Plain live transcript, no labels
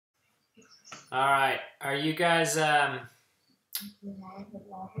All right. Are you guys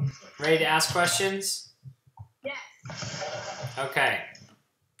ready to ask questions? Yes. Okay.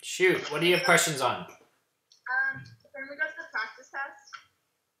 Shoot. What do you have questions on? Can we go to the practice test?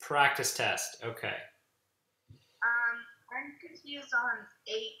 Practice test. Okay. I'm confused on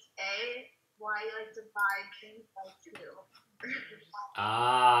 8A. Why you like divide things by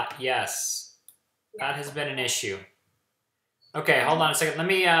 2? Yes. That has been an issue. Okay, hold on a second.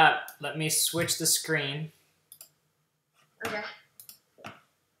 Let me switch the screen. Okay.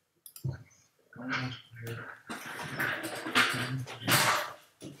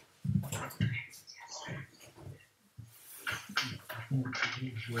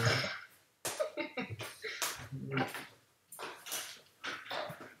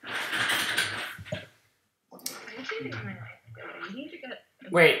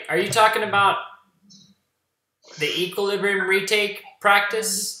 Wait, are you talking about the equilibrium retake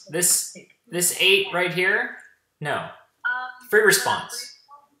practice? This 8 right here? No. Free response.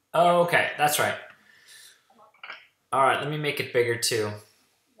 Oh, okay, that's right. All right, let me make it bigger too.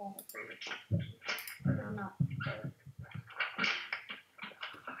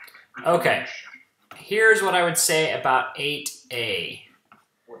 Okay, here's what I would say about 8A.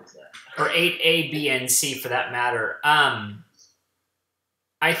 Or 8A, B, and C for that matter.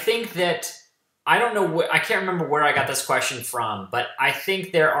 I think that, I don't know, I can't remember where I got this question from, but I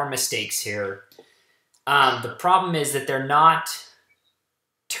think there are mistakes here. The problem is that they're not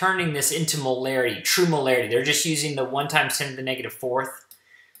turning this into molarity, true molarity. They're just using the 1 times 10 to the negative 4th.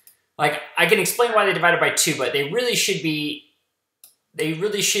 Like, I can explain why they divided by 2, but they really should be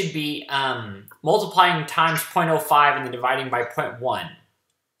multiplying times 0.05 and then dividing by 0.1,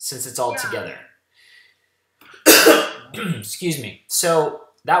 since it's all together. Excuse me. So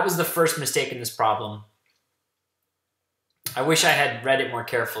that was the first mistake in this problem. I wish I had read it more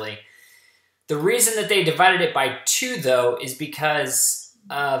carefully. The reason that they divided it by 2, though, is because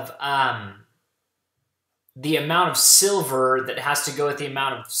of the amount of silver that has to go with the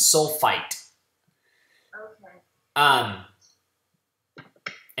amount of sulfite. Okay.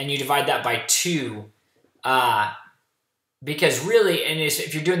 And you divide that by 2, because really, and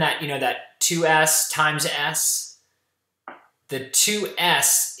if you're doing that, you know, that 2s times s, the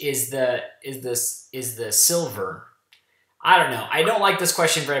 2s is the silver. I don't know. I don't like this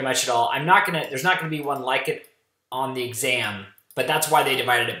question very much at all. There's not gonna be one like it on the exam, but that's why they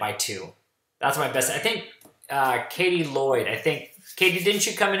divided it by 2. That's my best. I think Katie Lloyd. Katie, didn't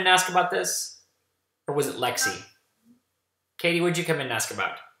you come in and ask about this, or was it Lexi? Katie, what'd you come in and ask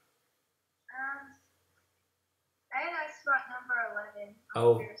about? I asked about number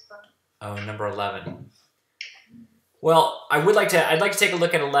 11. Oh, number 11. Well, I'd like to take a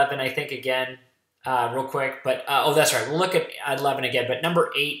look at 11, I think, again, real quick. But, oh, that's right. We'll look at 11 again. But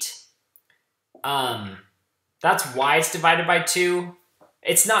number 8, that's why it's divided by 2.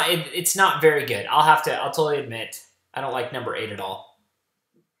 It's not very good. I'll totally admit, I don't like number 8 at all.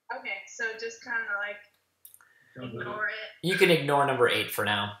 Okay, so just kind of like ignore it. You can ignore number 8 for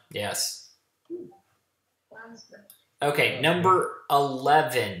now. Yes. Sounds good. Okay, number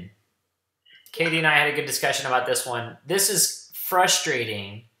 11. Katie and I had a good discussion about this one. This is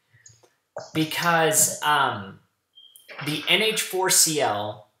frustrating because the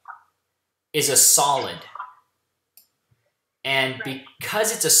NH4Cl is a solid. And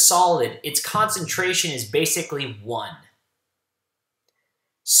because it's a solid, its concentration is basically 1.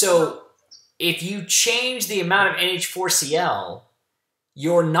 So if you change the amount of NH4Cl,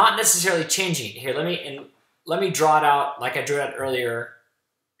 you're not necessarily changing it. Here, let me draw it out like I drew it out earlier.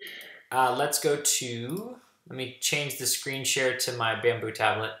 Let's go to, let me change the screen share to my Bamboo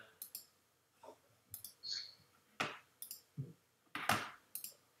tablet.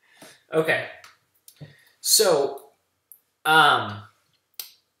 Okay, so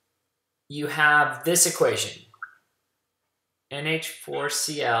you have this equation.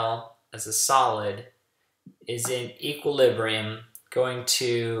 NH4Cl as a solid is in equilibrium going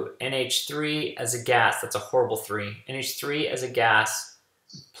to NH3 as a gas. That's a horrible 3. NH3 as a gas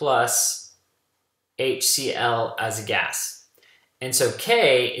plus HCl as a gas. And so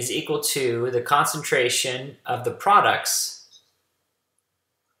K is equal to the concentration of the products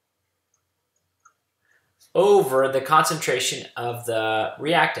over the concentration of the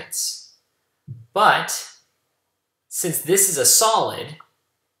reactants. But since this is a solid,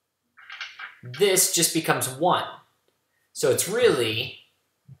 this just becomes 1. So it's really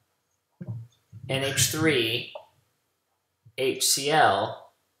NH3 HCl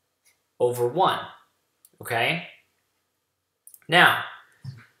over 1, okay? Now,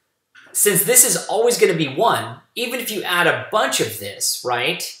 since this is always going to be 1, even if you add a bunch of this,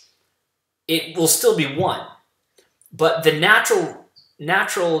 right, it will still be 1. But the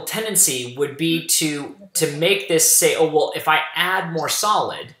natural tendency would be to make this say, oh, well, if I add more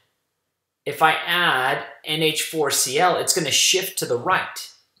solid, if I add NH4Cl, it's going to shift to the right.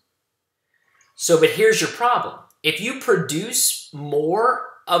 So, but here's your problem. If you produce more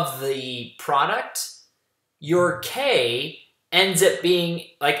of the product, your K ends up being,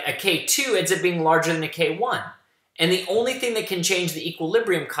 like a K2 ends up being larger than a K1. And the only thing that can change the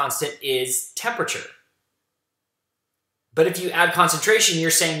equilibrium constant is temperature. But if you add concentration,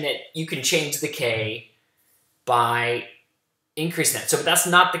 you're saying that you can change the K by increasing that. So but that's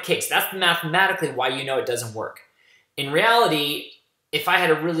not the case. That's mathematically why you know it doesn't work. In reality, if I had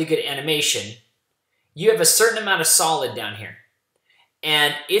a really good animation, you have a certain amount of solid down here.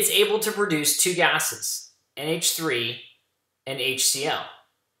 And it's able to produce 2 gases, NH3 and HCl.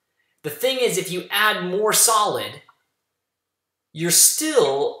 The thing is, if you add more solid, you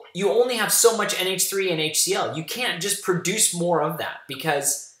only have so much NH3 and HCl. You can't just produce more of that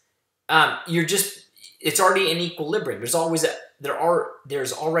because it's already in equilibrium. There's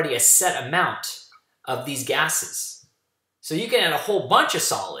already a set amount of these gases. So you can add a whole bunch of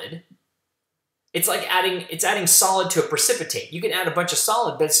solid. It's like adding solid to a precipitate. You can add a bunch of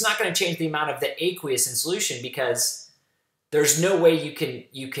solid, but it's not going to change the amount of the aqueous in solution because there's no way you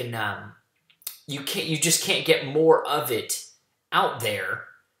just can't get more of it out there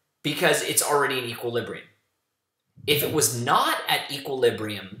because it's already in equilibrium. If it was not at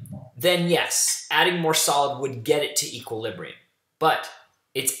equilibrium, then yes, adding more solid would get it to equilibrium. But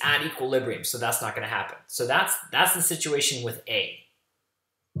it's at equilibrium, so that's not going to happen. So that's the situation with A.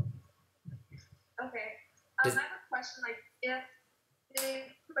 Okay. I have a question. Like, if the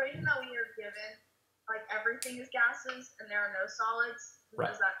equation that we are given, like everything is gases and there are no solids, right,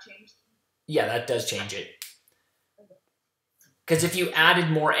 does that change? Yeah, that does change it. Because if you added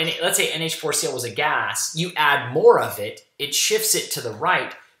more, let's say NH4Cl was a gas, you add more of it, it shifts it to the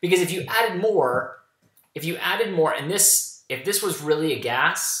right. Because if you added more, and if this was really a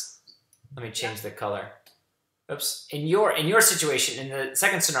gas, let me change the color. Oops. In your situation, in the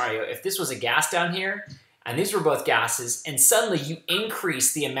second scenario, if this was a gas down here, and these were both gases, and suddenly you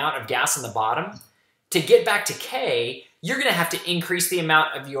increase the amount of gas on the bottom, to get back to K, you're going to have to increase the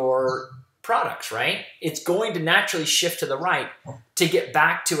amount of your products, right? It's going to naturally shift to the right to get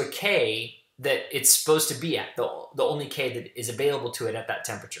back to a K that it's supposed to be at, the only K that is available to it at that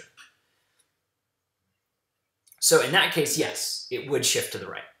temperature. So in that case, yes, it would shift to the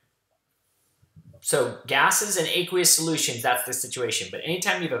right. So gases and aqueous solutions, that's the situation. But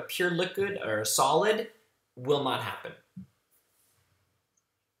anytime you have a pure liquid or a solid, will not happen.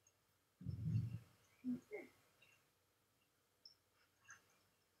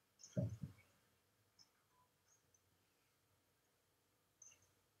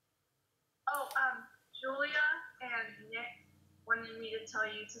 Oh, Julia and Nick wanted me to tell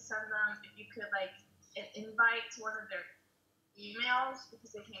you to send them, if you could, like, an invite to one of their emails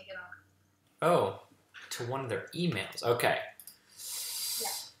because they can't get on. Oh, to one of their emails. Okay. Yeah.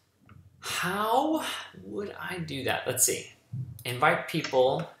 How would I do that? Let's see. Invite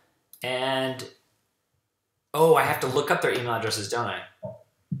people and... Oh, I have to look up their email addresses, don't I?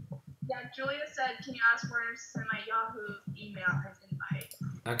 Yeah, Julia said, can you ask Werner to send my Yahoo email as invite?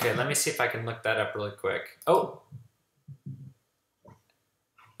 Okay, let me see if I can look that up really quick. Oh.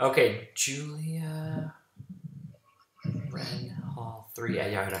 Okay, Julia Wren Hall 3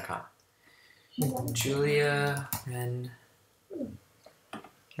 at yahoo.com. Julia Wren.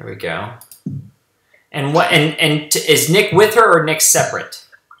 There we go. And what? And is Nick with her or Nick separate?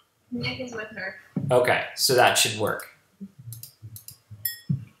 Nick is with her. Okay, so that should work.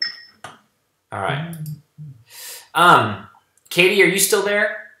 All right. Katie, are you still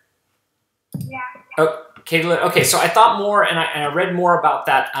there? Yeah. Oh, Katie. Okay, so I thought more, and I read more about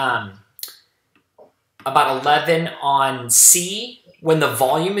that. About 11 on C when the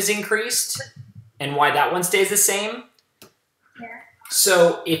volume is increased, and why that one stays the same. Yeah.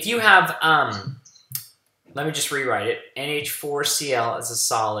 So if you have, let me just rewrite it. NH4Cl as a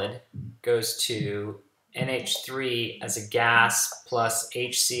solid goes to NH3 as a gas plus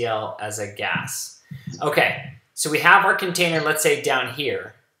HCl as a gas. Okay, so we have our container, let's say down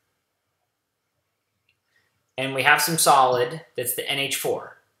here. And we have some solid, that's the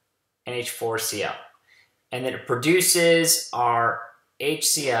NH4Cl. And then it produces our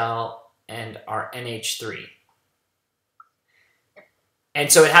HCl and our NH3.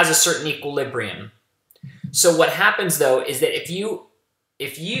 And so it has a certain equilibrium. So what happens though is that if you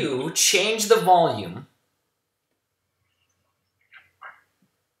change the volume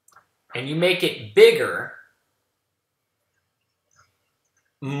and you make it bigger,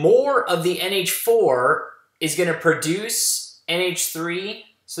 more of the NH4 is going to produce NH3.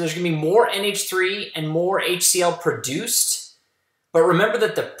 So there's going to be more NH3 and more HCl produced. But remember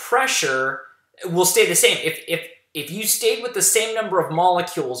that the pressure will stay the same. If you stayed with the same number of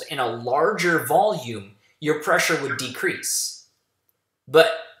molecules in a larger volume, your pressure would decrease.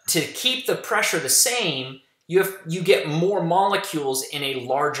 But to keep the pressure the same, you get more molecules in a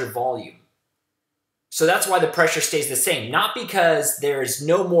larger volume. So that's why the pressure stays the same. Not because there's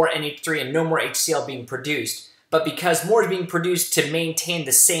no more NH3 and no more HCl being produced, but because more is being produced to maintain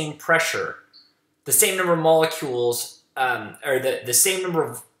the same pressure, the same number of molecules, or the same number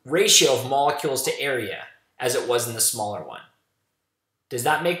of ratio of molecules to area as it was in the smaller one. Does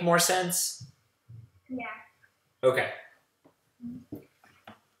that make more sense? Yeah. Okay.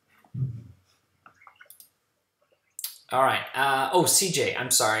 All right. Oh, CJ,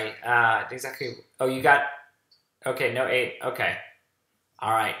 I'm sorry. Exactly. Oh, you got. Okay, no 8. Okay.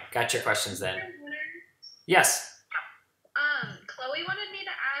 All right. Got your questions then. Yes. Chloe wanted me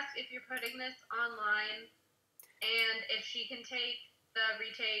to ask if you're putting this online and if she can take the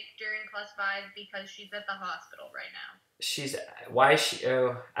retake during class 5 because she's at the hospital right now. Why is she?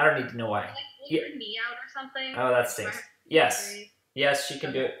 Oh, I don't need to know why. Like, pull her knee out or something. Oh, that stinks. Yes. Yes, she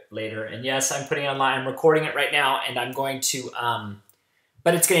can do it later. And yes, I'm putting it online. I'm recording it right now, and I'm going to,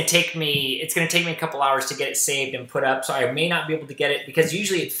 but it's going to take me a couple hours to get it saved and put up. So I may not be able to get it because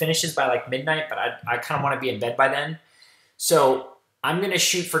usually it finishes by like midnight, but I kind of want to be in bed by then. So I'm going to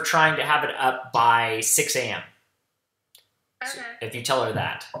shoot for trying to have it up by 6 a.m. Okay. So if you tell her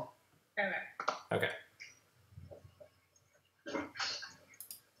that. Okay. Okay.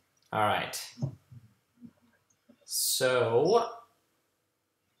 All right. So,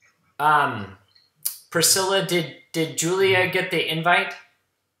 Priscilla, did Julia get the invite?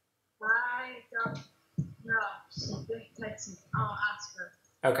 I don't know. She didn't text me. I'll ask her.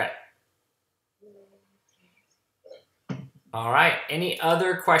 Okay. All right. Any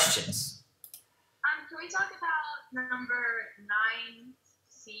other questions? Can we talk about number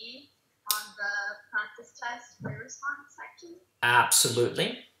 9C on the practice test play response section?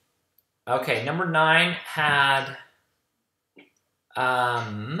 Absolutely. Okay, number 9 had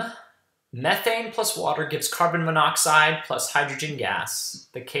methane plus water gives carbon monoxide plus hydrogen gas.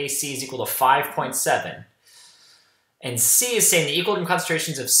 The Kc is equal to 5.7. And C is saying the equilibrium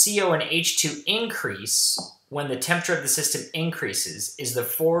concentrations of CO and H2 increase when the temperature of the system increases. Is the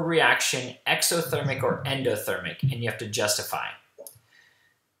forward reaction exothermic or endothermic? And you have to justify.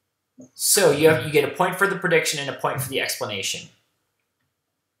 So you get a point for the prediction and a point for the explanation.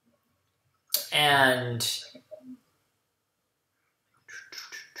 And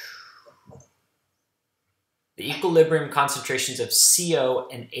the equilibrium concentrations of CO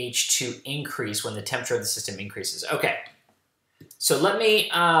and H2 increase when the temperature of the system increases. Okay, so let me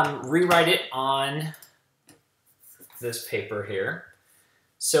rewrite it on this paper here.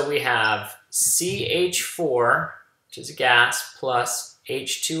 So we have CH4, which is a gas, plus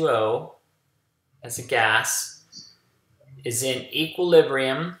H2O as a gas, is in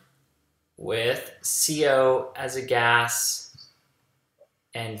equilibrium with CO as a gas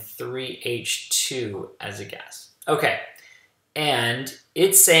and 3H2 as a gas. Okay, and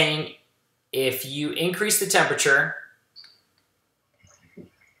it's saying if you increase the temperature,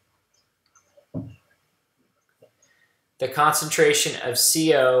 the concentration of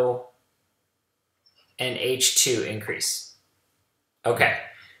CO and H2 increase. Okay,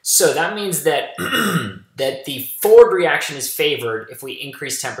 so that means that, that the forward reaction is favored if we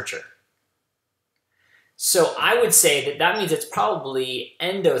increase temperature. So I would say that that means it's probably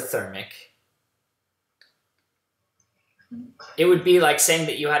endothermic. It would be like saying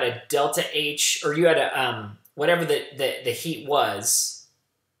that you had a delta H, or you had a whatever the heat was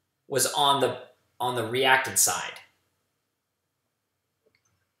on the reactant side.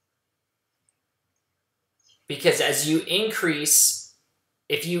 Because as you increase,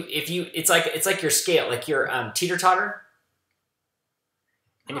 if you it's like your scale, like your teeter-totter.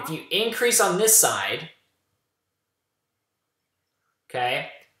 And if you increase on this side, okay,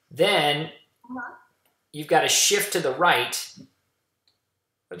 then you've got to shift to the right.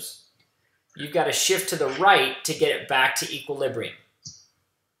 Oops. You've got to shift to the right to get it back to equilibrium.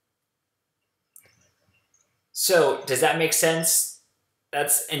 So does that make sense?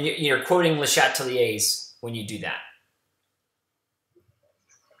 And you're quoting Le Chatelier's when you do that.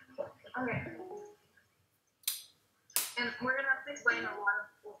 Okay. And we're gonna have to explain a lot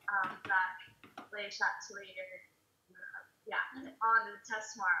of that Le Chatelier, on the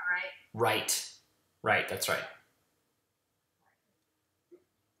test tomorrow, right? Right, that's right.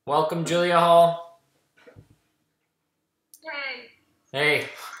 Welcome, Julia Hall. Yay. Hey.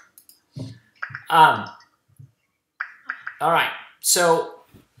 All right. So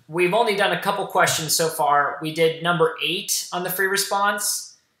we've only done a couple questions so far. We did number 8 on the free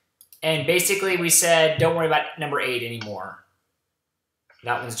response. And basically we said, don't worry about number 8 anymore.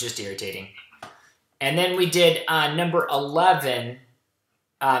 That one's just irritating. And then we did number 11,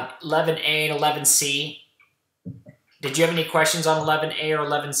 11A and 11C. Did you have any questions on 11A or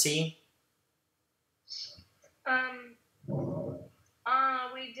 11C?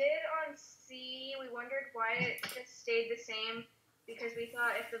 We did on C. We wondered why it just stayed the same because we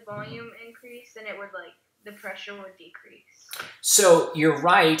thought if the volume increased, then it would the pressure would decrease. So you're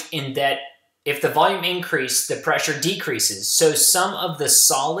right in that if the volume increased, the pressure decreases. So some of the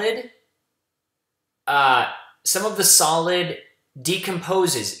solid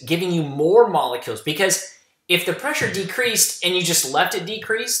decomposes, giving you more molecules. Because if the pressure decreased and you just left it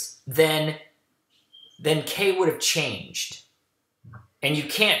decreased, then K would have changed. And you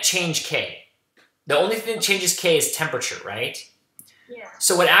can't change K. The only thing that changes K is temperature, right? Yeah.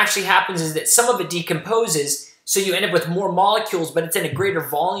 So what actually happens is that some of it decomposes, so you end up with more molecules, but it's in a greater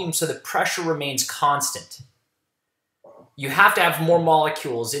volume, so the pressure remains constant. You have to have more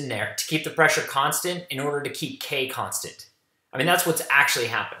molecules in there to keep the pressure constant in order to keep K constant. I mean, that's what's actually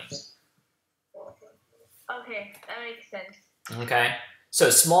happening. Okay, that makes sense. Okay. So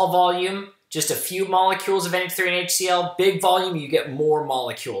small volume, just a few molecules of NH3 and HCl. Big volume, you get more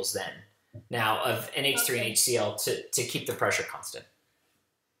molecules then. Now of NH3 and HCl to keep the pressure constant.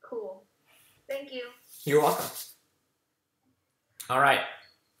 Cool. Thank you. You're welcome. All right.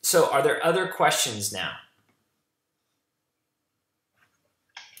 So are there other questions now?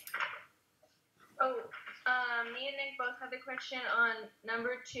 Oh, me and Nick both had the question on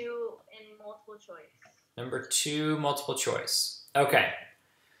number 2 in multiple choice. Number 2, multiple choice. Okay.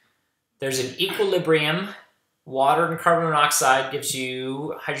 There's an equilibrium. Water and carbon monoxide gives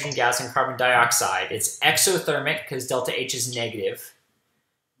you hydrogen gas and carbon dioxide. It's exothermic because delta H is negative.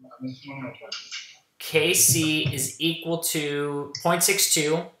 Kc is equal to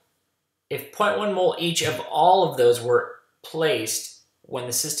 0.62. If 0.1 mole each of all of those were placed when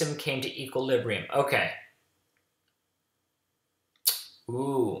the system came to equilibrium. Okay.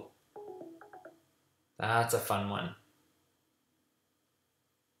 Ooh. That's a fun one.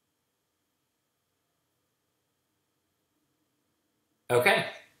 Okay.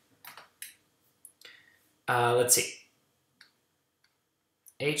 Let's see.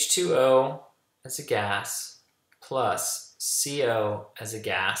 H2O as a gas plus CO as a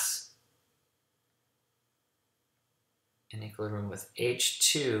gas in equilibrium with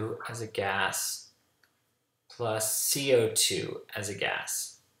H2 as a gas plus CO2 as a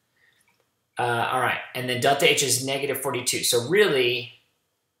gas. All right, and then delta H is negative 42. So really,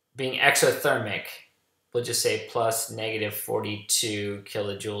 being exothermic, we'll just say plus negative 42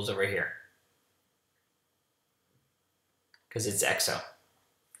 kilojoules over here. Because it's exo.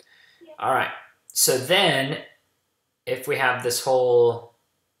 Yeah. All right, so then if we have this whole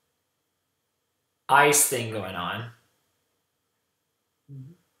ice thing going on,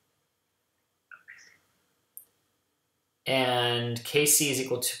 and Kc is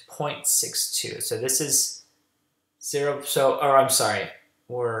equal to 0.62. So this is 0, so, or I'm sorry,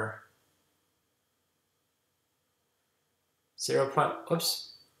 we're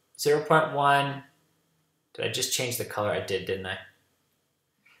 0.1. Did I just change the color? I did, didn't I?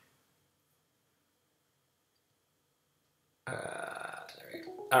 There we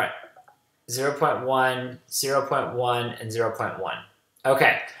go. All right. 0.1, 0.1, and 0.1.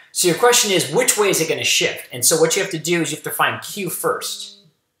 Okay. So your question is, which way is it going to shift? And so what you have to do is you have to find Q first.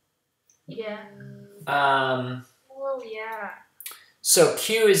 Yeah. Oh, yeah. So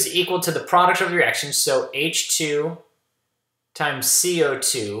Q is equal to the product of the reaction. So H2 times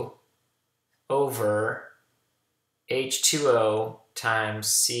CO2 over H2O times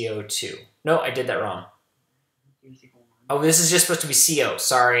CO2. No, I did that wrong. Oh, this is just supposed to be CO.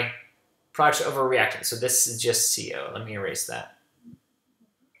 Sorry. Product over reactant. So this is just CO. Let me erase that.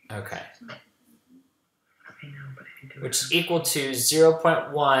 Okay. Which is equal to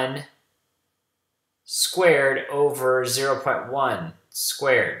 0.1 squared over 0.1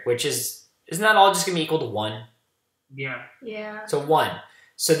 squared, which isn't that all just going to be equal to 1? Yeah. Yeah. So 1.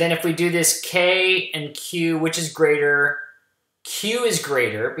 So then if we do this K and Q, which is greater? Q is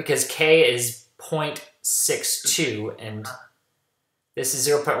greater because K is 0.62 and this is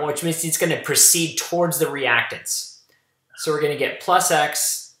 0.1, which means it's going to proceed towards the reactants. So we're going to get plus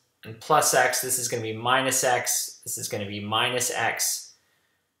X and plus X. This is going to be minus X. This is going to be minus X.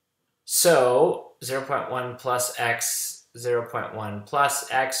 So 0.1 plus X, 0.1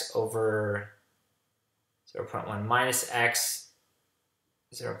 plus X over 0.1 minus X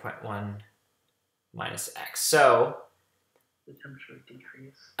 0.1 minus x. So the temperature would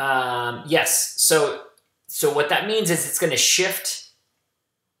decrease. Yes. So what that means is it's going to shift.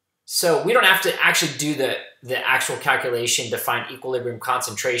 So we don't have to actually do the actual calculation to find equilibrium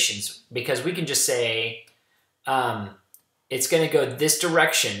concentrations, because we can just say it's going to go this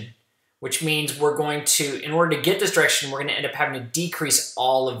direction, which means we're going to, in order to get this direction, we're going to end up having to decrease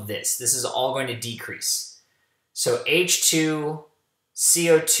all of this. This is all going to decrease. So H2,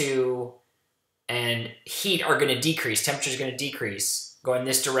 CO2, and heat are going to decrease. Temperature is going to decrease, going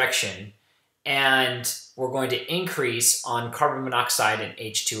this direction. And we're going to increase on carbon monoxide and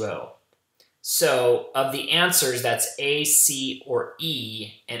H2O. So of the answers, that's A, C, or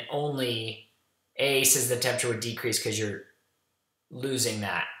E, and only A says the temperature would decrease because you're losing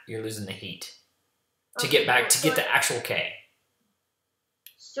that. You're losing the heat to get back, to get the actual K.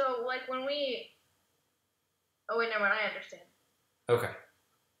 So, like, when we... Oh, wait, never mind, I understand. Okay.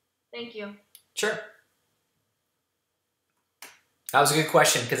 Thank you. Sure. That was a good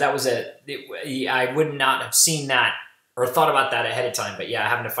question, because that was I would not have seen that or thought about that ahead of time. But yeah,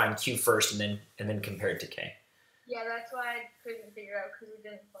 having to find Q first and then compare it to K. Yeah, that's why I couldn't figure out, because we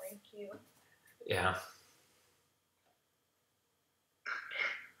didn't find Q. Yeah.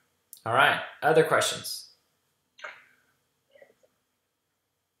 All right. Other questions?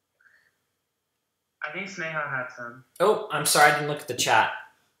 I think Sneha had some. Oh, I'm sorry, I didn't look at the chat.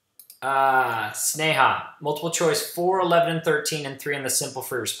 Sneha, multiple choice 4, 11, and 13, and 3 in the simple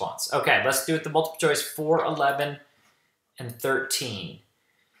free response. Okay, let's do it the multiple choice 4, 11, and 13.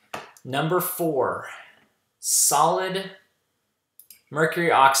 Number 4, solid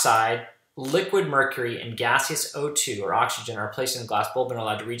mercury oxide, liquid mercury, and gaseous O2 or oxygen are placed in a glass bulb and are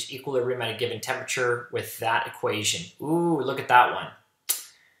allowed to reach equilibrium at a given temperature with that equation. Ooh, look at that one.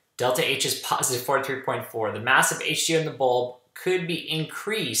 Delta H is positive 43.4. The mass of HGO in the bulb could be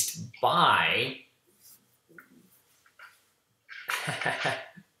increased by...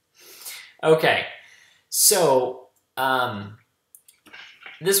 Okay, so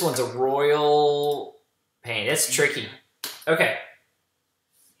this one's a royal pain. It's tricky. Okay.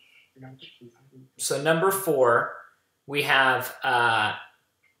 So number 4, we have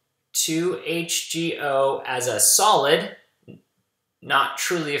 2HGO as a solid, not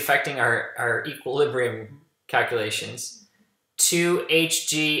truly affecting our equilibrium calculations.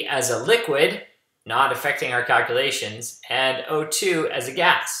 2Hg as a liquid, not affecting our calculations. And O2 as a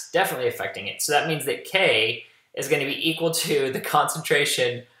gas, definitely affecting it. So that means that K is going to be equal to the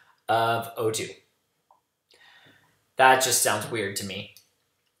concentration of O2. That just sounds weird to me.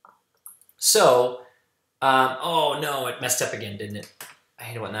 So, oh no, it messed up again, didn't it? I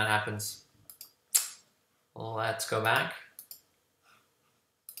hate it when that happens. Let's go back.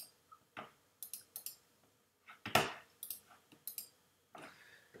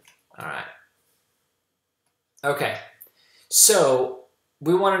 All right. Okay. So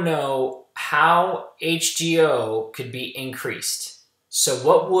we want to know how HGO could be increased. So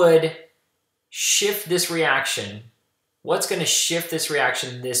what would shift this reaction? What's going to shift this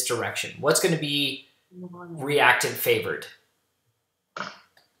reaction in this direction? What's going to be reactant favored?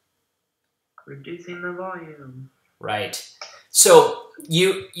 Reducing the volume. Right. So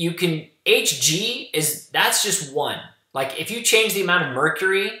you can, Hg is, that's just 1. Like if you change the amount of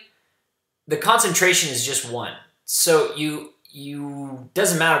mercury, the concentration is just 1. So you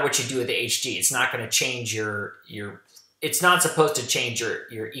doesn't matter what you do with the Hg. It's not going to change your it's not supposed to change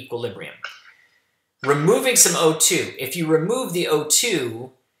your equilibrium. Removing some O2. If you remove the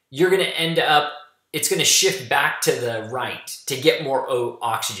O2, you're going to end up, it's going to shift back to the right to get more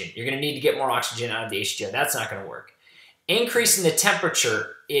oxygen. You're going to need to get more oxygen out of the HGO. That's not going to work. Increasing the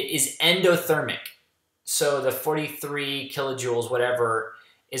temperature, it is endothermic. So the 43 kilojoules, whatever,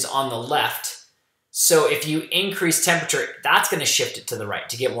 is on the left. So if you increase temperature, that's going to shift it to the right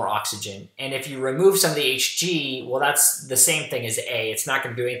to get more oxygen. And if you remove some of the Hg, well, that's the same thing as A. It's not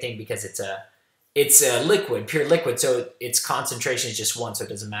going to do anything because it's a liquid, pure liquid, so its concentration is just 1, so it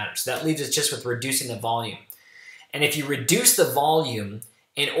doesn't matter. So that leaves us just with reducing the volume. And if you reduce the volume,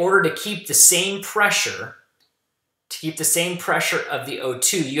 in order to keep the same pressure, of the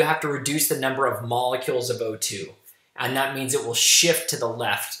O2, you have to reduce the number of molecules of O2. And that means it will shift to the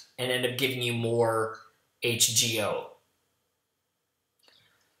left and end up giving you more HGO.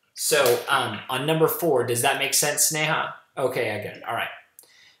 So on number 4, does that make sense, Sneha? Okay, I get it. All right.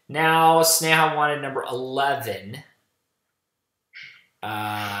 Now, Sneha wanted number 11.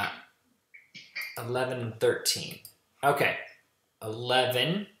 11 and 13. Okay.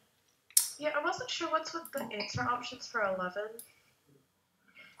 11. Yeah, I wasn't sure what's with the answer options for 11.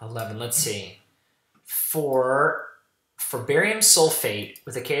 11, let's see. For for barium sulfate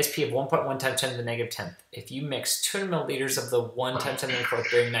with a KSP of 1.1 times 10 to the negative 10th, if you mix 200 milliliters of the 1 times 10 to the negative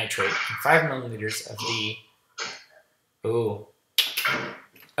 4th barium nitrate and 5 milliliters of the... Ooh.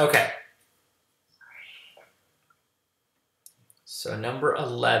 Okay. So number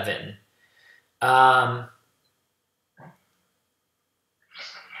 11.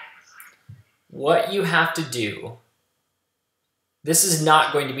 What you have to do, this is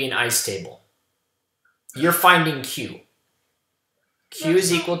not going to be an ice table. You're finding Q. Q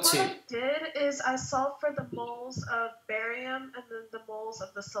is equal to... What I did is I solved for the moles of barium and then the moles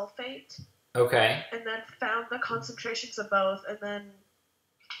of the sulfate. Okay. And then found the concentrations of both and then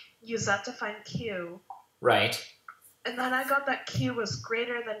used that to find Q. Right. And then I got that Q was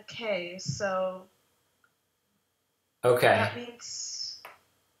greater than K, so... Okay. That means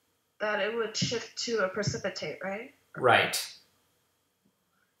that it would shift to a precipitate, right? Right.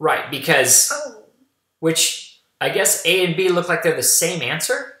 Right, because... Oh. Which, I guess A and B look like they're the same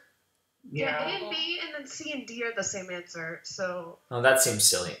answer? Yeah, A and B and then C and D are the same answer, so... Oh, that seems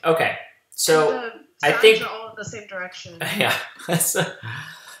silly. Okay, so the I think... are all in the same direction. Yeah.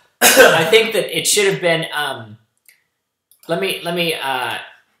 I think that it should have been... Let me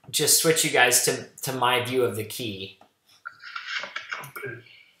just switch you guys to my view of the key.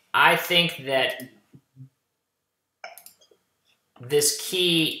 I think that this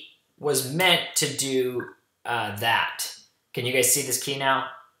key was meant to do that. Can you guys see this key now?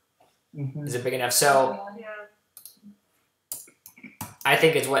 Mm-hmm. Is it big enough? So yeah. I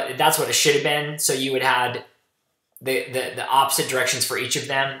think that's what it should have been. So you would have the opposite directions for each of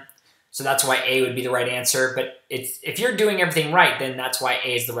them. So that's why A would be the right answer. But if you're doing everything right, then that's why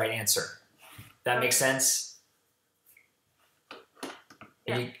A is the right answer. That makes sense?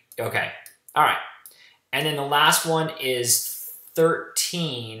 Yeah. Okay. All right. And then the last one is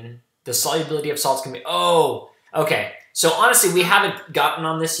 13. The solubility of salts can be... Oh, okay. So honestly, we haven't gotten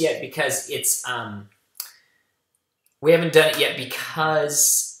on this yet because it's... we haven't done it yet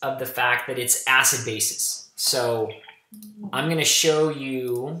because of the fact that it's acid bases. So I'm going to show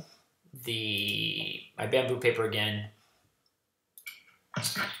you my bamboo paper again.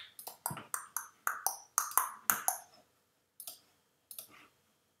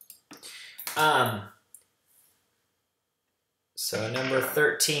 So number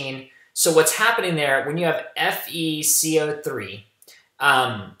 13. So what's happening there, when you have FeCO3,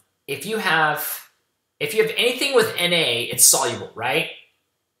 if you have anything with Na, it's soluble, right?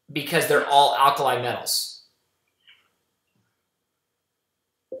 Because they're all alkali metals.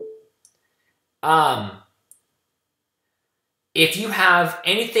 If you have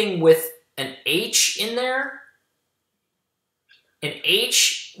anything with an H in there, an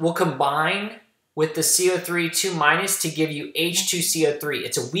H will combine with the CO3 2- to give you H2CO3.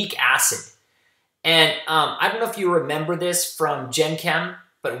 It's a weak acid. And I don't know if you remember this from Gen Chem,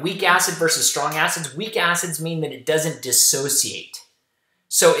 but weak acid versus strong acids. Weak acids mean that it doesn't dissociate.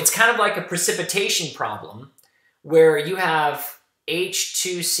 So it's kind of like a precipitation problem where you have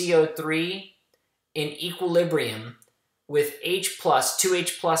H2CO3 in equilibrium with H plus, 2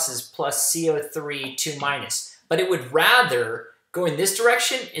 H pluses plus CO3 2-. But it would rather go in this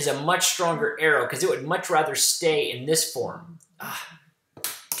direction is a much stronger arrow because it would much rather stay in this form.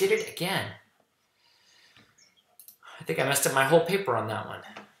 Did it again. I think I messed up my whole paper on that one.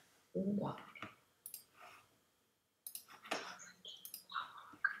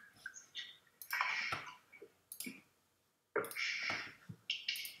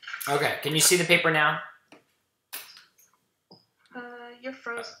 Okay, can you see the paper now? You're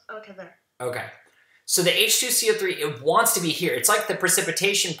frozen. Okay, there. Okay. So the H2CO3, it wants to be here. It's like the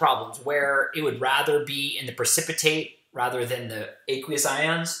precipitation problems where it would rather be in the precipitate rather than the aqueous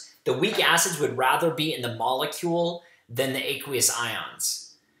ions. The weak acids would rather be in the molecule than the aqueous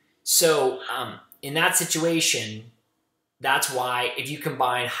ions. So in that situation, that's why if you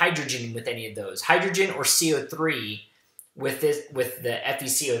combine hydrogen with any of those, hydrogen or CO3 with the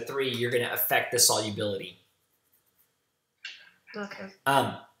FeCO3, you're going to affect the solubility. Okay.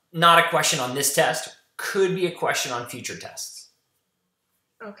 Not a question on this test. Could be a question on future tests.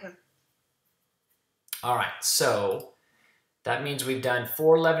 Okay. All right. So that means we've done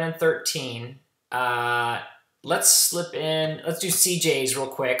 4, 11, and 13. Let's slip in. Let's do CJ's real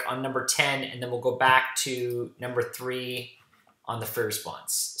quick on number 10, and then we'll go back to number 3 on the free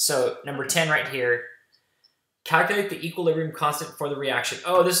response. So number 10 right here. Calculate the equilibrium constant for the reaction.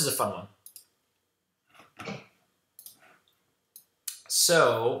 Oh, this is a fun one.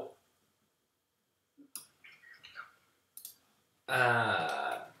 So,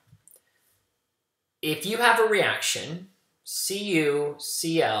 if you have a reaction,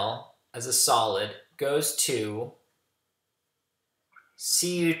 CuCl as a solid goes to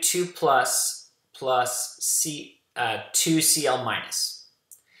Cu2 plus 2Cl minus.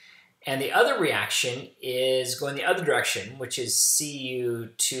 And the other reaction is going the other direction, which is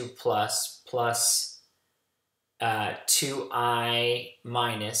Cu2 plus 2I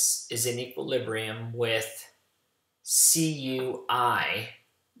minus is in equilibrium with Cui.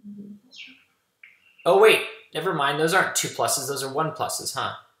 Oh, wait, never mind. Those aren't 2 pluses. Those are 1 pluses,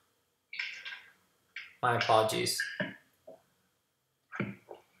 huh? My apologies.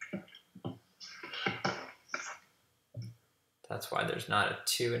 That's why there's not a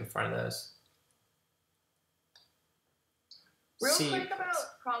 2 in front of those. Real quick about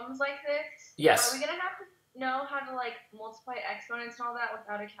problems like this. Yes. Are we going to have to know how to, like, multiply exponents and all that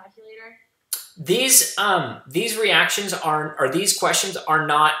without a calculator? These reactions these questions are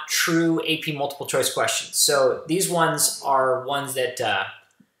not true AP multiple choice questions. So these ones are ones that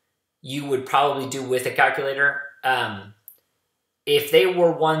you would probably do with a calculator. If they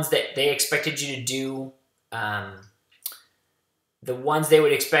were ones that they expected you to do, the ones they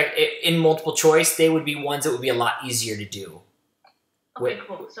would expect in multiple choice, they would be ones that would be a lot easier to do. Okay,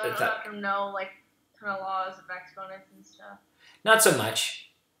 cool. So I don't have to know, like, kind of laws of exponents and stuff. Not so much.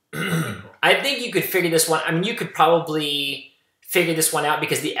 I think you could figure this one. I mean, you could probably figure this one out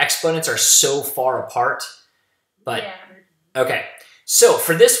because the exponents are so far apart. But yeah. Okay, so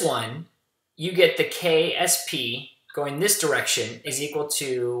for this one, you get the KSP going this direction is equal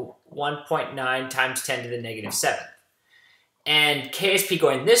to 1.9 times 10 to the negative 7. And KSP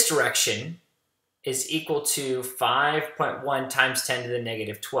going this direction is equal to 5.1 times 10 to the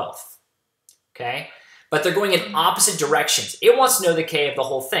negative 12th. Okay? But they're going in opposite directions. It wants to know the K of the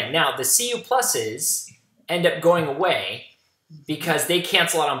whole thing. Now, the Cu pluses end up going away because they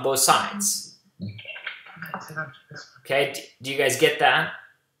cancel out on both sides. Okay, do you guys get that?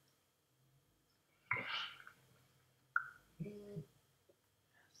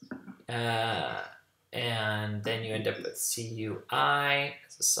 And then you end up with Cui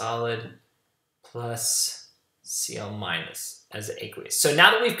as a solid plus Cl minus as an aqueous. So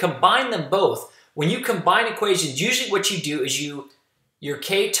now that we've combined them both, when you combine equations, usually what you do is your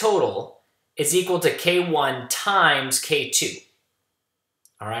K total is equal to K1 times K2.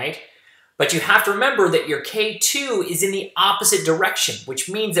 All right? But you have to remember that your K2 is in the opposite direction, which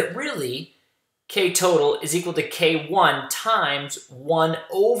means that really K total is equal to K1 times 1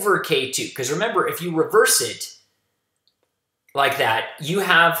 over K2. Because remember, if you reverse it like that, you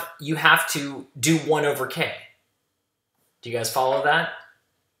have to do 1 over K. Do you guys follow that?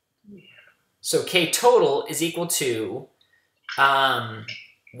 So K total is equal to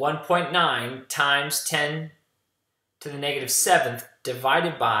 1.9 times 10 to the negative 7th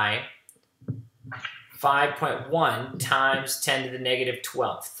divided by 5.1 times 10 to the negative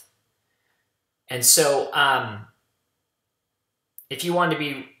 12th. And so if you wanted to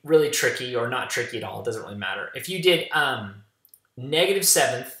be really tricky or not tricky at all, it doesn't really matter. If you did negative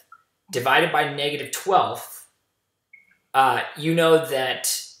 7th divided by negative 12th, you know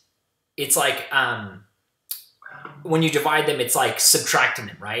that it's like, when you divide them, it's like subtracting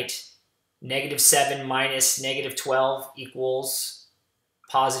them, right? Negative 7 minus negative 12 equals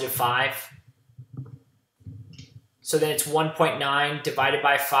positive 5. So then it's 1.9 divided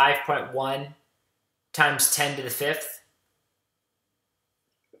by 5.1 times 10 to the 5th.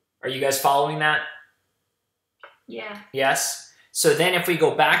 Are you guys following that? Yeah. Yes? So then if we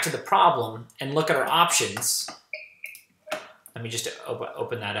go back to the problem and look at our options, let me just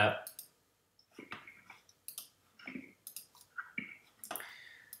open that up.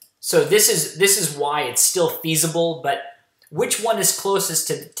 So this is why it's still feasible, but which one is closest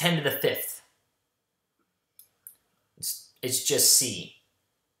to 10 to the 5th? It's just C.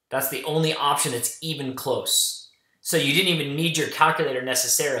 That's the only option that's even close. So you didn't even need your calculator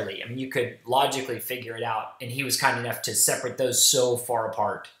necessarily. I mean, you could logically figure it out, and he was kind enough to separate those so far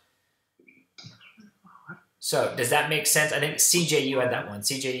apart. So does that make sense? I think CJ, you had that one.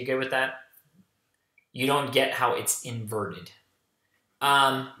 CJ, you good with that? You don't get how it's inverted.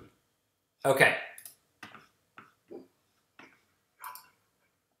 Okay.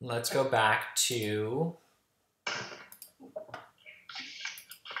 Let's go back to...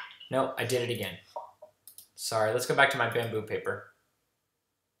 No, I did it again. Sorry, let's go back to my bamboo paper.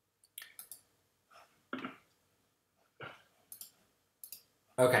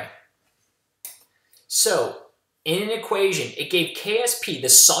 Okay. So, in an equation, it gave KSP, the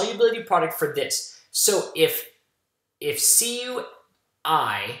solubility product for this. So, if Cui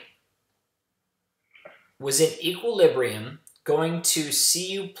was in equilibrium going to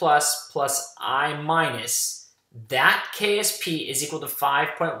Cu plus I minus, that KSP is equal to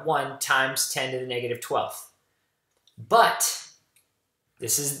 5.1 times 10 to the negative 12th. But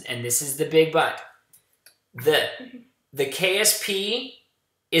This is the big but. The KSP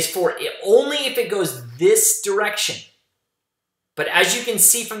is for only if it goes this direction. But as you can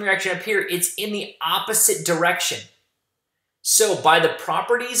see from the reaction up here, it's in the opposite direction. So by the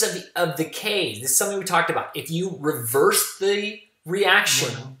properties of the K, this is something we talked about. If you reverse the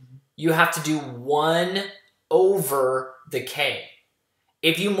reaction, you have to do 1 over the K.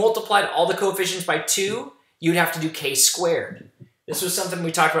 If you multiplied all the coefficients by 2, you'd have to do K squared. This was something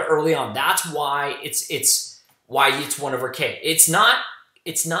we talked about early on. That's why it's 1 over K. It's not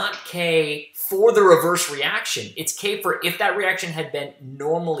K for the reverse reaction. It's K for if that reaction had been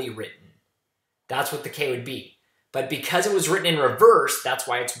normally written. That's what the K would be. But because it was written in reverse, that's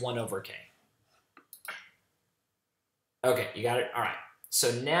why it's 1 over K. Okay, you got it? All right.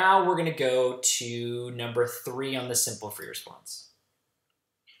 So now we're going to go to number 3 on the simple free response.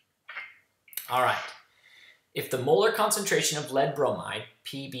 All right. If the molar concentration of lead bromide,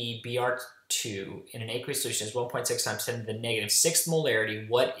 PbBr2, in an aqueous solution is 1.6 times 10 to the negative 6th molarity,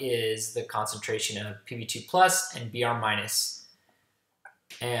 what is the concentration of Pb2 plus and Br minus?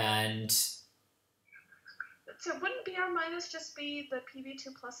 And so wouldn't Br minus just be the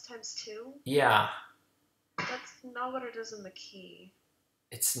Pb2 plus times 2? Yeah. That's not what it is in the key.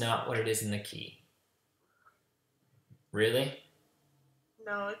 It's not what it is in the key. Really?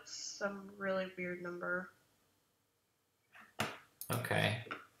 No, it's some really weird number. Okay.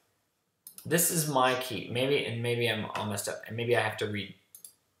 This is my key. Maybe I'm all messed up. And maybe I have to redo.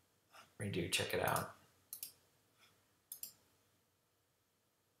 Check it out.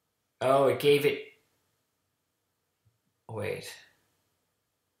 Oh, it gave it. Wait.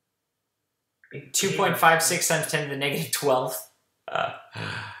 2.56 times 10 to the negative 12th.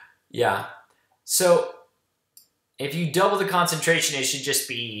 Yeah. So if you double the concentration, it should just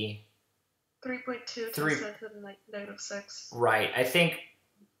be 3.2 times 10 to the negative 6. Right. I think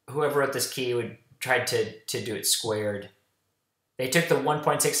whoever wrote this key would try to do it squared. They took the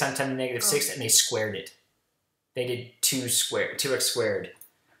 1.6 times 10 to the negative 6 and they squared it. They did 2x squared.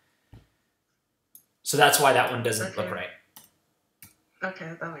 So that's why that one doesn't look right.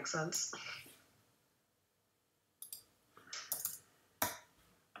 Okay, that makes sense.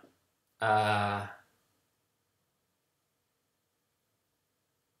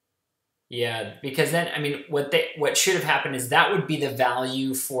 Yeah, because then, I mean, what should have happened is that would be the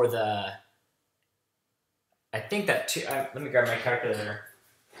value for the, I think that, let me grab my calculator.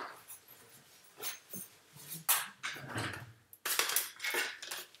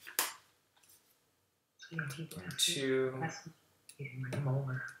 Two.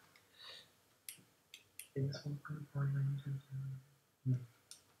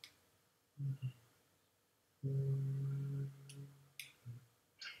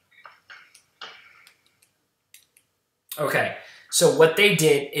 Okay, so what they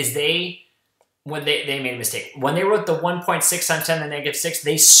did is they made a mistake. When they wrote the 1.6 times 10 to the negative 6,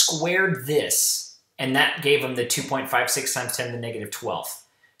 they squared this, and that gave them the 2.56 times 10 to the negative 12th.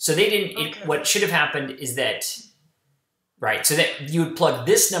 So they didn't, what should have happened is that, right, so that you would plug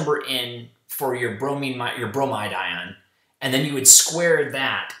this number in for your bromide ion, and then you would square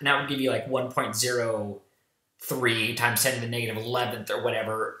that, and that would give you like 1.03 times 10 to the negative 11th or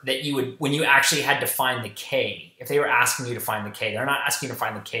whatever, that you would, when you actually had to find the K. If they were asking you to find the K, they're not asking you to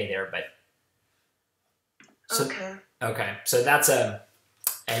find the K there, but. So, okay, so that's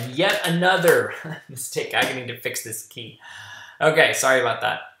and yet another mistake. I need to fix this key. Okay, sorry about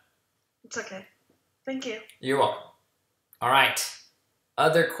that. It's okay. Thank you. You're welcome. All right,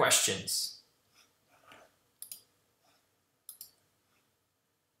 other questions?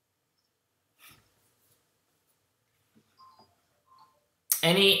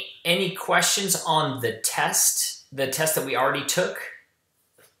 Any questions on the test that we already took?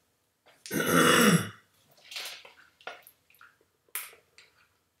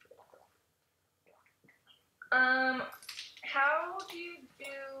 How do you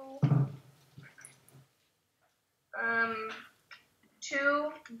do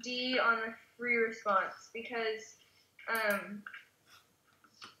 2D on the free response? Because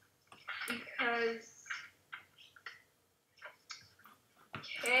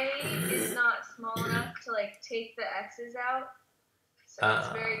K is not small enough to like take the X's out, so it's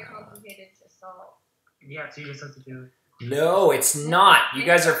very complicated to solve. Yeah, so you just have to do it. No, it's not. You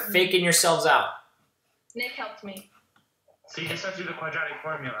guys are faking yourselves out. Nick helped me. So you just have to do the quadratic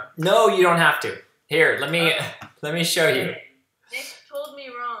formula. No, you don't have to. Here, let me show you. Nick told me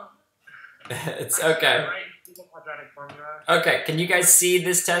wrong. It's okay. Right, do the quadratic formula. Okay, can you guys see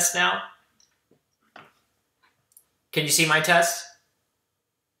this test now? Can you see my test?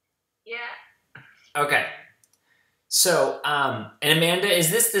 Yeah. Okay. So, and Amanda, is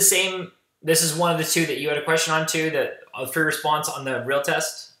this the same? This is one of the two that you had a question on too, the free response on the real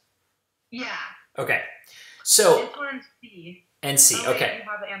test? Yeah. Okay. So. It's one C. And C, Oh, okay. You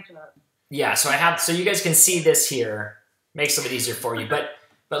have the answer that. Yeah, so you guys can see this here. Makes it a bit easier for you. But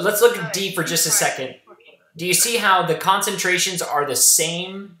let's look at D for just a second. Do you see how the concentrations are the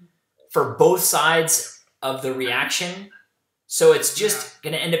same for both sides of the reaction? So it's just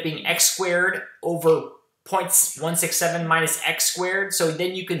going to end up being x squared over 0.167 minus x squared. So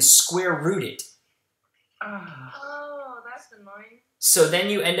then you can square root it. Oh, that's annoying. So then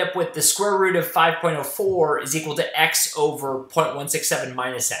you end up with the square root of 5.04 is equal to x over 0.167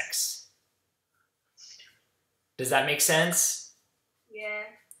 minus x. Does that make sense? Yeah.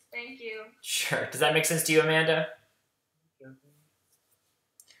 Thank you. Sure. Does that make sense to you, Amanda?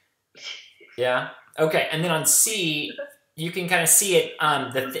 Yeah? Okay, and then on C, you can kind of see it.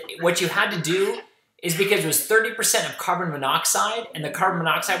 What you had to do is because it was 30% of carbon monoxide, and the carbon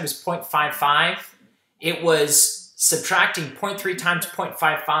monoxide was 0.55, it was subtracting 0.3 times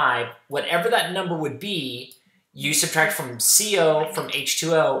 0.55. Whatever that number would be, you subtract from CO, from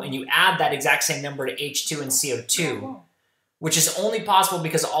H2O, and you add that exact same number to H2 and CO2, which is only possible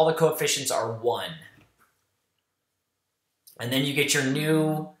because all the coefficients are 1. And then you get your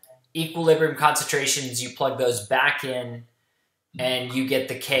new equilibrium concentrations, you plug those back in, and you get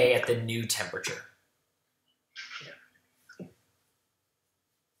the K at the new temperature.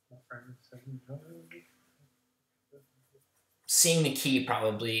 Seeing the key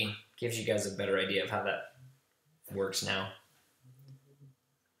probably gives you guys a better idea of how that works now.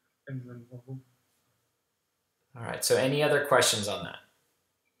 All right, so any other questions on that?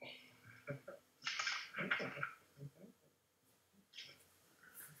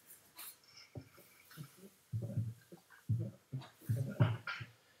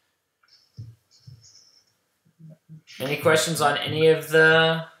 Any questions on any of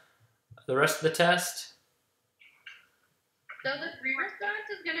the rest of the test? So the free response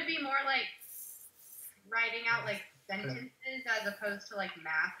is going to be more like writing out like sentences as opposed to like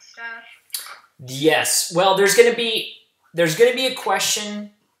math stuff. Yes. Well, there's going to be a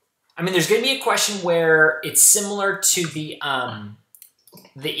question. I mean, there's going to be a question where it's similar to the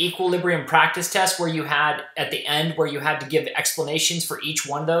equilibrium practice test where you had at the end where you had to give explanations for each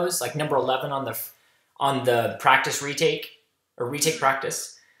one of those, like number 11 on the practice retake or retake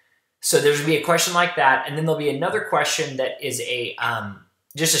practice. So there's going to be a question like that, and then there'll be another question that is a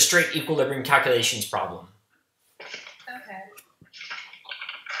just a straight equilibrium calculations problem. Okay.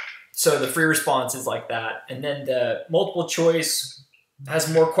 So the free response is like that, and then the multiple choice has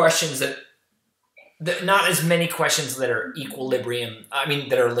more questions that not as many questions that are equilibrium. I mean,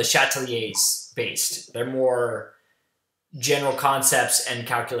 that are Le Chatelier's based. They're more general concepts and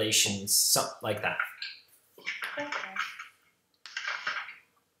calculations, something like that. Okay.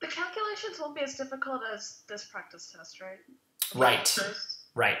 The calculations won't be as difficult as this practice test, right? Right.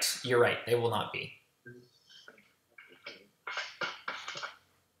 Right. You're right. They will not be.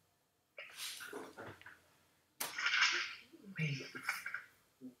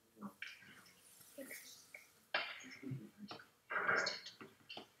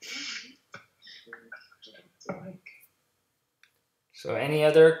 So any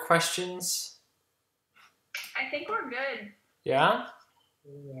other questions? I think we're good. Yeah?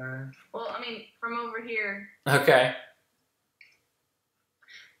 Yeah. Well, I mean, from over here. Okay.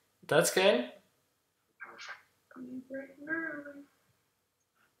 That's good.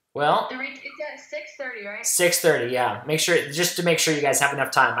 Well, It's at 6:30, right? 6:30, yeah. Make sure, just to make sure you guys have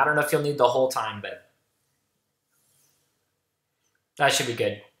enough time. I don't know if you'll need the whole time, but that should be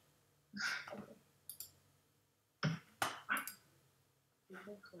good.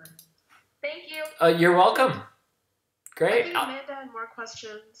 Thank you. You're welcome. I Great. think Amanda had more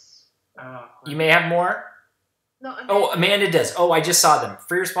questions. You may have more. No, Oh, Amanda does. Oh, I just saw them.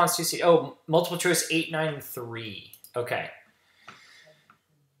 Free response 2C. Oh, multiple choice 8, 9, and 3. Okay.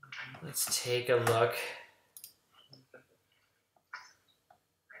 Let's take a look.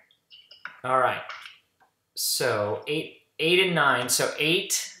 All right. So 8 and 9. So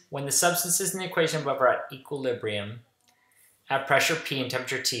 8, when the substances in the equation above are at equilibrium, at pressure P and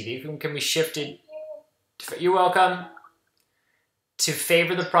temperature T, they can be shifted. You're welcome. To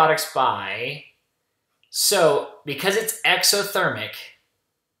favor the products by. So because it's exothermic,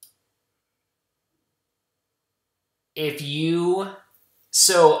 if you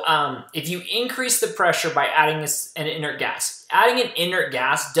increase the pressure by adding an inert gas, adding an inert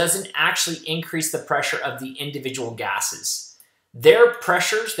gas doesn't actually increase the pressure of the individual gases. Their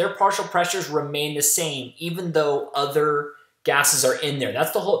pressures, their partial pressures remain the same, even though other gases are in there.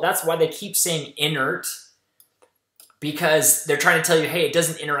 That's why they keep saying inert. because they're trying to tell you, hey, it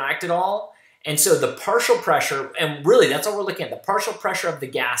doesn't interact at all. And so the partial pressure, and really that's all we're looking at, the partial pressure of the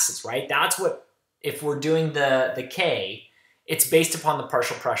gases, right? That's what, if we're doing the K, it's based upon the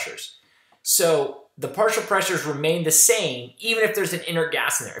partial pressures. So the partial pressures remain the same even if there's an inert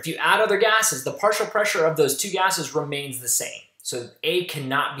gas in there. If you add other gases, the partial pressure of those two gases remains the same. So A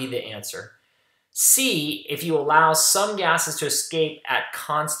cannot be the answer. C, if you allow some gases to escape at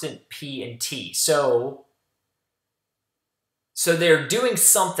constant P and T. So they're doing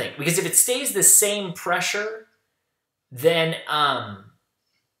something, because if it stays the same pressure, then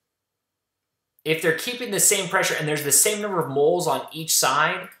if they're keeping the same pressure and there's the same number of moles on each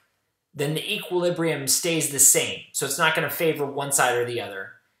side, then the equilibrium stays the same. So it's not going to favor one side or the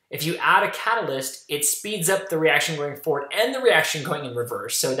other. If you add a catalyst, it speeds up the reaction going forward and the reaction going in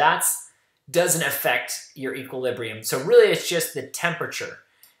reverse. So that doesn't affect your equilibrium. So really it's just the temperature.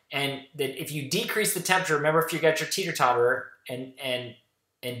 And that if you decrease the temperature, remember if you got your teeter-totter and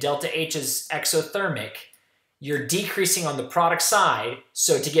delta H is exothermic, you're decreasing on the product side.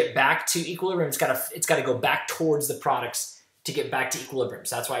 So to get back to equilibrium, it's got to go back towards the products to get back to equilibrium.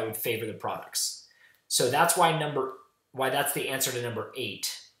 So that's why I would favor the products. So that's why that's the answer to number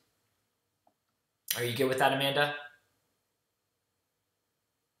 8. Are you good with that, Amanda?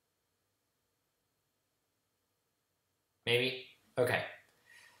 Maybe? Okay.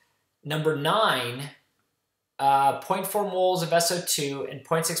 Number 9, 0.4 moles of SO2 and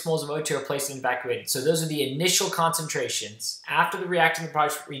 0.6 moles of O2 are placed and evacuated. So those are the initial concentrations. After the reactant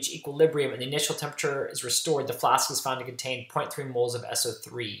products reach equilibrium and the initial temperature is restored, the flask is found to contain 0.3 moles of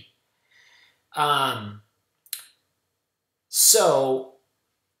SO3. So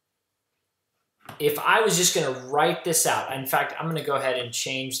if I was just going to write this out, in fact, I'm going to go ahead and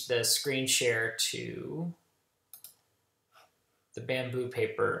change the screen share to the bamboo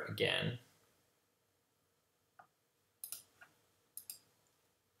paper again.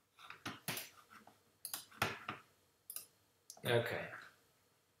 Okay.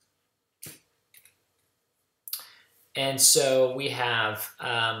 And so we have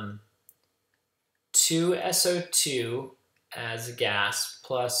 2 SO2 as a gas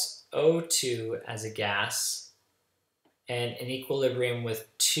plus O2 as a gas and an equilibrium with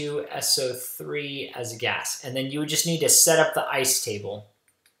 2 SO3 as a gas. And then you would just need to set up the ice table.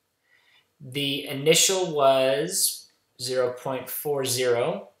 The initial was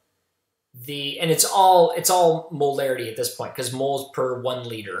 0.40. And it's all molarity at this point because moles per 1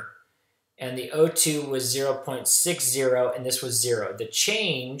 liter. And the O2 was 0.60 and this was 0. The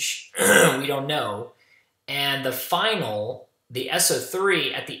change, we don't know. And the final, the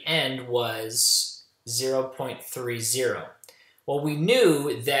SO3 at the end was 0.30. Well, we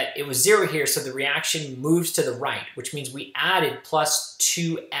knew that it was 0 here, so the reaction moves to the right, which means we added plus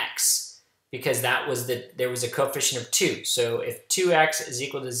 2x because there was a coefficient of 2. So if 2x is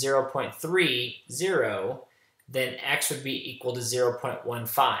equal to 0.30, then x would be equal to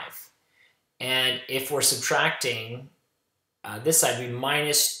 0.15. And if we're subtracting, this side would be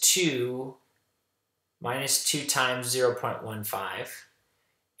minus 2 times 0.15.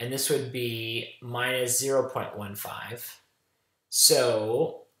 And this would be minus 0.15.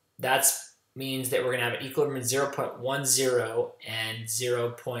 So that means that we're going to have an equilibrium of 0.10 and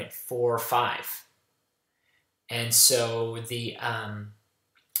 0.45. And so the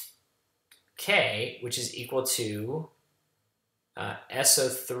K, which is equal to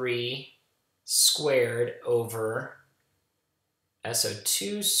SO3 squared over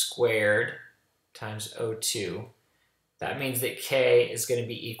SO2 squared times O2. That means that K is going to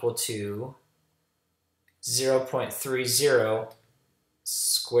be equal to 0.30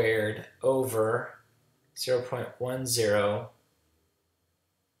 squared over 0.10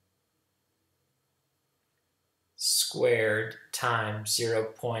 squared times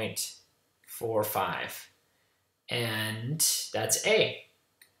 0.45. And that's A.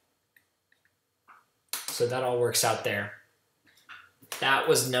 So that all works out there. That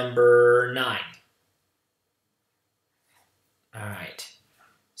was number 9. All right.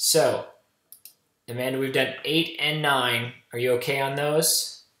 So, Amanda, we've done 8 and 9. Are you okay on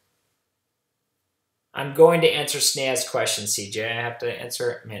those? I'm going to answer Sneha's question, CJ. I have to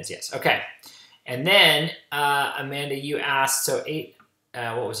answer Amanda's yes. Okay. And then, Amanda, you asked, so 8,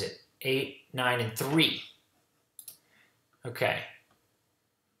 what was it? 8, 9, and 3. Okay.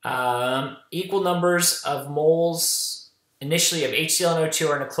 Equal numbers of moles initially of HCl and O2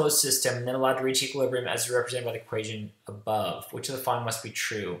 are in a closed system and then allowed to reach equilibrium as represented by the equation above. Which of the following must be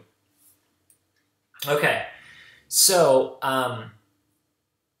true? Okay, so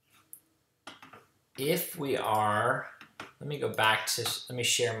if we are, let me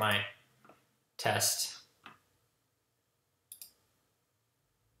share my test.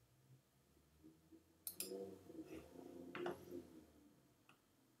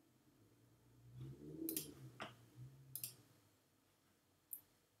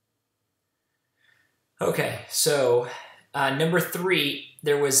 Okay, so number 3,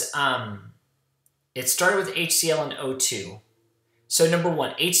 there was, it started with HCl and O2. So number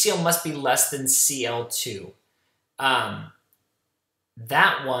 1, HCl must be less than Cl2. That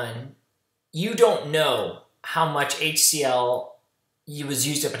one, you don't know how much HCl was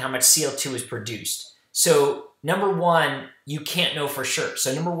used up and how much Cl2 was produced. So number 1, you can't know for sure.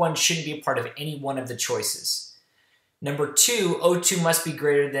 So number 1 shouldn't be a part of any one of the choices. Number 2, O2 must be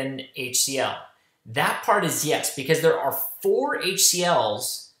greater than HCl. That part is yes, because there are 4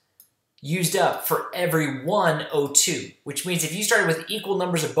 HCl's used up for every one O2, which means if you started with equal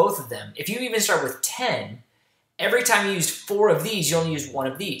numbers of both of them, if you even start with 10, every time you used 4 of these, you only use 1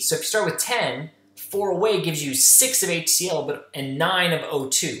 of these. So if you start with 10, 4 away gives you 6 of HCl and 9 of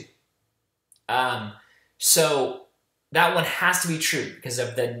O2. So that one has to be true because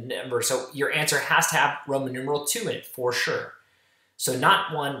of the number. So your answer has to have Roman numeral 2 in it for sure. So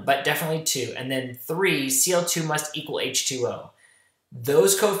not 1, but definitely 2. And then 3, Cl2 must equal H2O.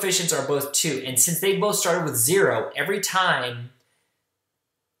 Those coefficients are both 2. And since they both started with 0, every time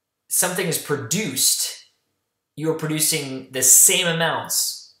something is produced, you are producing the same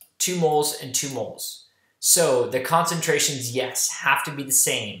amounts, 2 moles and 2 moles. So the concentrations, yes, have to be the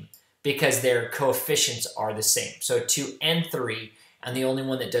same because their coefficients are the same. So 2 and 3, and the only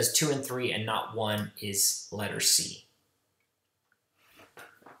one that does 2 and 3 and not 1 is letter C.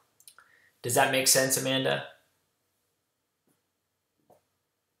 Does that make sense, Amanda?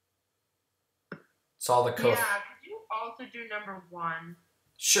 Solve the Yeah, could you also do number 1?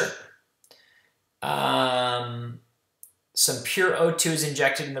 Sure. Some pure O2 is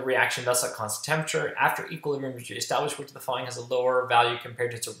injected in the reaction vessel at constant temperature. After equilibrium is established, which of the following has a lower value compared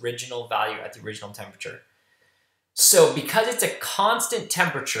to its original value at the original temperature? So because it's a constant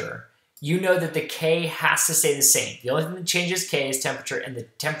temperature, you know that the K has to stay the same. The only thing that changes K is temperature, and the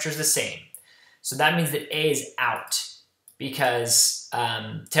temperature is the same. So that means that A is out because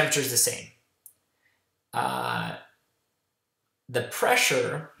temperature is the same. The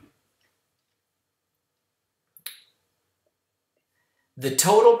pressure, the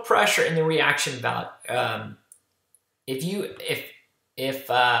total pressure in the reaction valve, if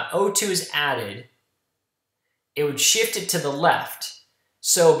O2 is added, it would shift it to the left.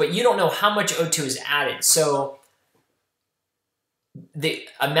 So, but you don't know how much O2 is added. So the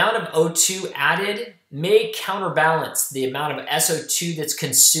amount of O2 added may counterbalance the amount of SO2 that's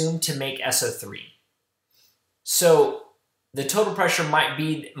consumed to make SO3. So the total pressure might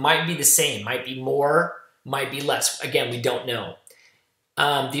be the same, might be more, might be less. Again, we don't know.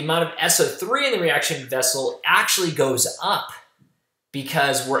 The amount of SO3 in the reaction vessel actually goes up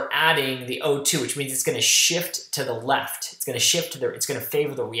because we're adding the O2, which means it's going to shift to the left. It's going to shift to it's going to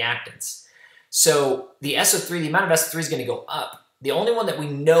favor the reactants. So the SO3, the amount of SO3 is going to go up. The only one that we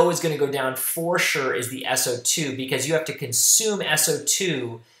know is going to go down for sure is the SO2 because you have to consume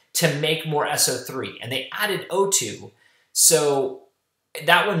SO2 to make more SO3. And they added O2, so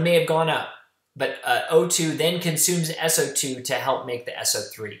that one may have gone up. But O2 then consumes SO2 to help make the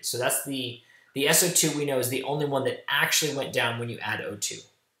SO3. So that's the SO2 we know is the only one that actually went down when you add O2.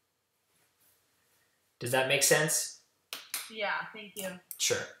 Does that make sense? Yeah, thank you.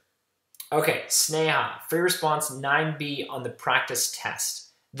 Sure. Okay, Sneha, free response 9B on the practice test.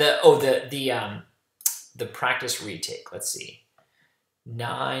 The practice retake. Let's see.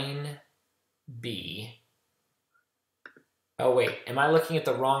 9B. Oh wait, am I looking at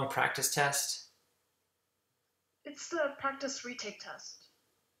the wrong practice test? It's the practice retake test.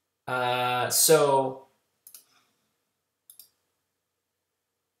 So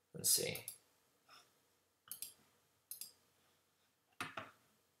let's see.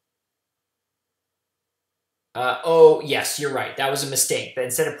 Oh, yes, you're right. That was a mistake. But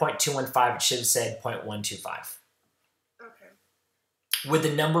instead of 0.215, it should have said 0.125. Okay. Would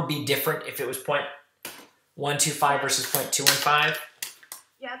the number be different if it was 0.125 versus 0.215?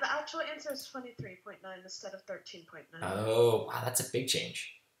 Yeah, the actual answer is 23.9 instead of 13.9. Oh, wow, that's a big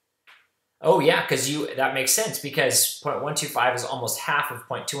change. Oh, yeah, because that makes sense because 0.125 is almost half of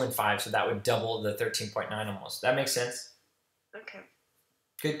 0.215, so that would double the 13.9 almost. That makes sense. Okay.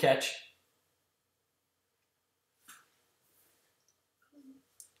 Good catch.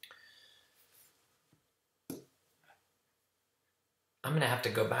 I'm going to have to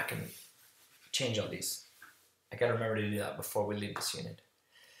go back and change all these. I got to remember to do that before we leave this unit.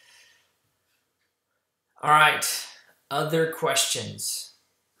 All right. Other questions?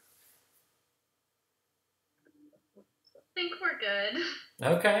 I think we're good.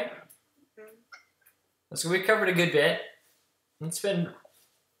 Okay. So we covered a good bit. It's been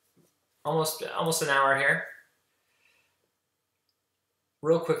almost an hour here.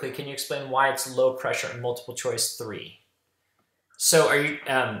 real quickly, can you explain why it's low pressure in multiple choice 3? So are you,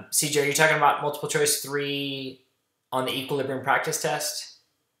 CJ, are you talking about multiple choice 3 on the equilibrium practice test?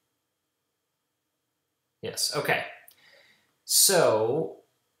 Yes, okay. So,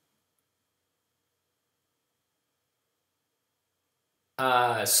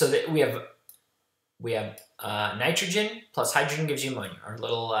 so that we have nitrogen plus hydrogen gives you ammonia. Our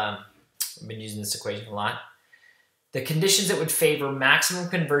little, we've been using this equation a lot. The conditions that would favor maximum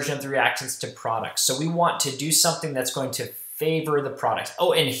conversion of the reactants to products. So we want to do something that's going to favor the products.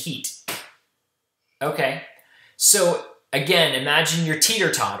 Oh, and heat. Okay. So again, imagine your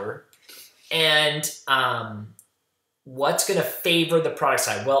teeter-totter, and what's going to favor the product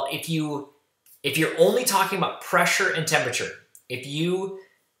side? Well, if you're only talking about pressure and temperature,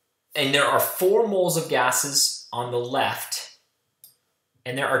 and there are 4 moles of gases on the left,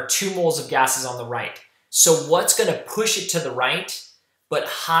 and there are 2 moles of gases on the right. So what's going to push it to the right? But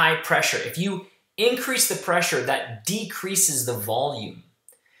high pressure. If you increase the pressure, that decreases the volume.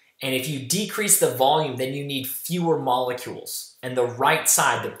 And if you decrease the volume, then you need fewer molecules. And the right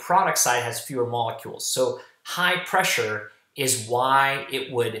side, the product side, has fewer molecules. So high pressure is why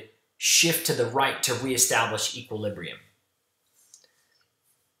it would shift to the right to reestablish equilibrium.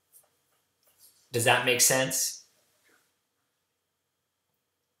 Does that make sense?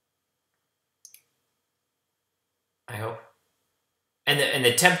 I hope. And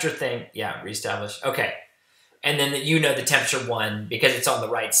the temperature thing, yeah, reestablish. Okay. And then the temperature one, because it's on the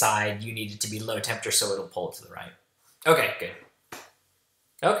right side, you need it to be low temperature so it'll pull it to the right. Okay, good.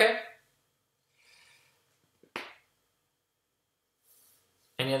 Okay.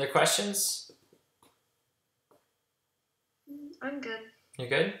 Any other questions? I'm good. You're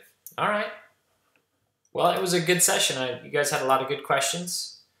good? All right. Well, it was a good session. You guys had a lot of good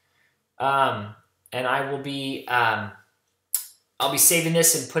questions. And I will be, I'll be saving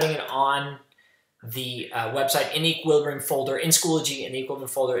this and putting it on the website in Equilibrium folder, in Schoology in the Equilibrium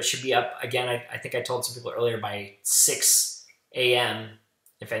folder. It should be up, again, I think I told some people earlier, by 6 a.m.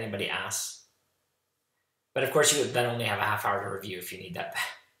 if anybody asks. But of course, you would then only have a half hour to review if you need that.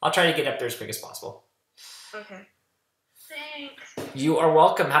 I'll try to get up there as quick as possible. Okay. Thanks. You are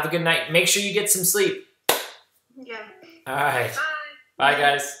welcome. Have a good night. Make sure you get some sleep. Yeah. All right. Bye. Bye,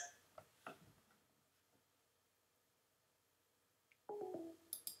 guys.